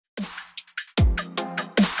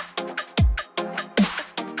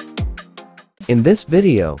In this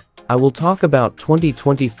video, I will talk about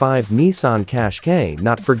 2025 Nissan QASHQAI.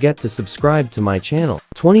 Not forget to subscribe to my channel.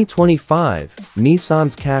 2025,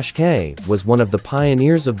 Nissan's QASHQAI was one of the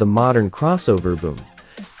pioneers of the modern crossover boom,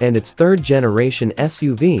 and its third-generation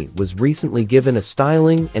SUV was recently given a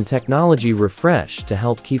styling and technology refresh to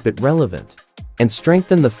help keep it relevant and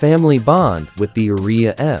strengthen the family bond with the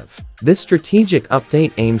Ariya EV. This strategic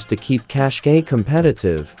update aims to keep QASHQAI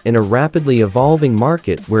competitive in a rapidly evolving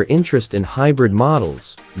market where interest in hybrid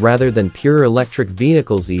models, rather than pure electric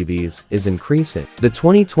vehicles (EVs), is increasing. The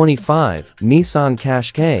 2025 Nissan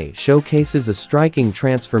QASHQAI showcases a striking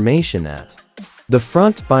transformation at the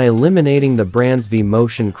front by eliminating the brand's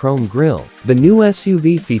V-Motion chrome grille. The new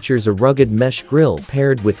SUV features a rugged mesh grille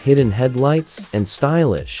paired with hidden headlights and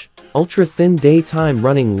stylish, ultra-thin daytime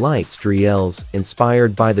running lights (DRLs)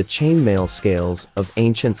 inspired by the chainmail scales of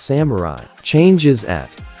ancient samurai. Changes at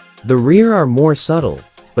the rear are more subtle,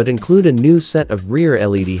 but include a new set of rear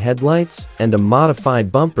LED headlights and a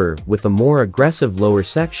modified bumper with a more aggressive lower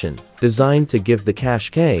section, designed to give the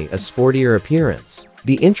QASHQAI a sportier appearance.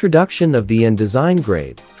 The introduction of the N design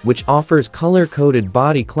grade, which offers color-coded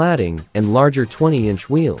body cladding and larger 20-inch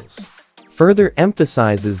wheels, further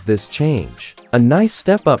emphasizes this change. A nice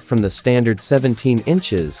step up from the standard 17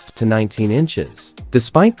 inches to 19 inches.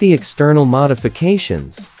 Despite the external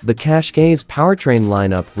modifications, the QASHQAI's powertrain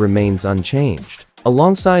lineup remains unchanged.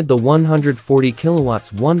 Alongside the 140 kilowatts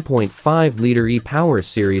 1.5-liter e-Power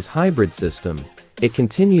Series hybrid system, it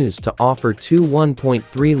continues to offer two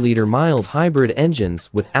 1.3-liter mild hybrid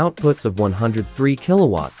engines with outputs of 103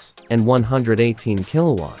 kilowatts and 118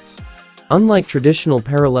 kilowatts. Unlike traditional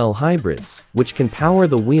parallel hybrids, which can power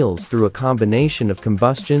the wheels through a combination of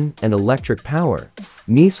combustion and electric power,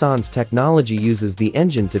 Nissan's technology uses the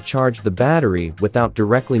engine to charge the battery without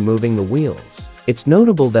directly moving the wheels. It's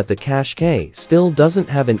notable that the QASHQAI still doesn't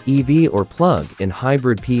have an EV or plug-in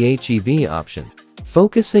hybrid PHEV option.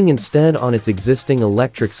 Focusing instead on its existing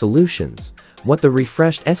electric solutions, what the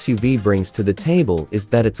refreshed SUV brings to the table is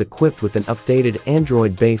that it's equipped with an updated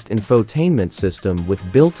Android-based infotainment system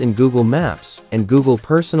with built-in Google Maps and Google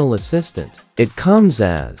Personal Assistant. It comes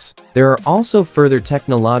as there are also further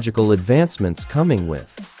technological advancements coming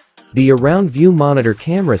with the Around View Monitor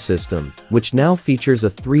camera system, which now features a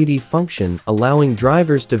 3D function allowing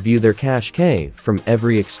drivers to view their QASHQAI from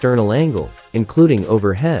every external angle, including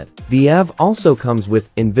overhead. The EV also comes with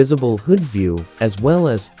invisible hood view, as well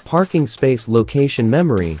as parking space location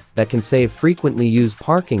memory that can save frequently used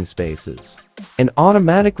parking spaces and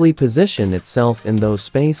automatically position itself in those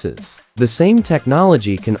spaces. The same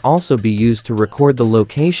technology can also be used to record the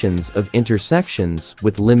locations of intersections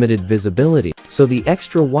with limited visibility, so the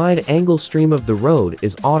extra wide-angle stream of the road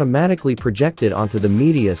is automatically projected onto the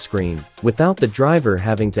media screen without the driver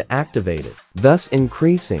having to activate it, thus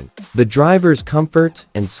increasing the driver's comfort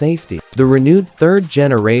and safety. The renewed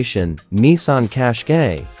third-generation Nissan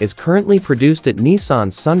QASHQAI is currently produced at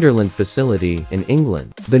Nissan's Sunderland facility in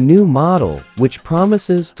England. The new model, which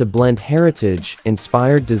promises to blend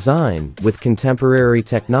heritage-inspired design with contemporary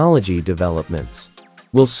technology developments,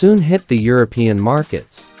 will soon hit the European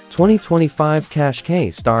markets. 2025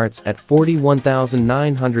 QASHQAI starts at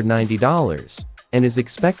 $41,990 and is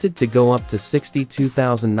expected to go up to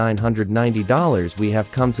 $62,990. We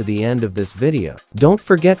have come to the end of this video. Don't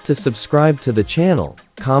forget to subscribe to the channel,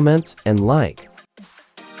 comment, and like.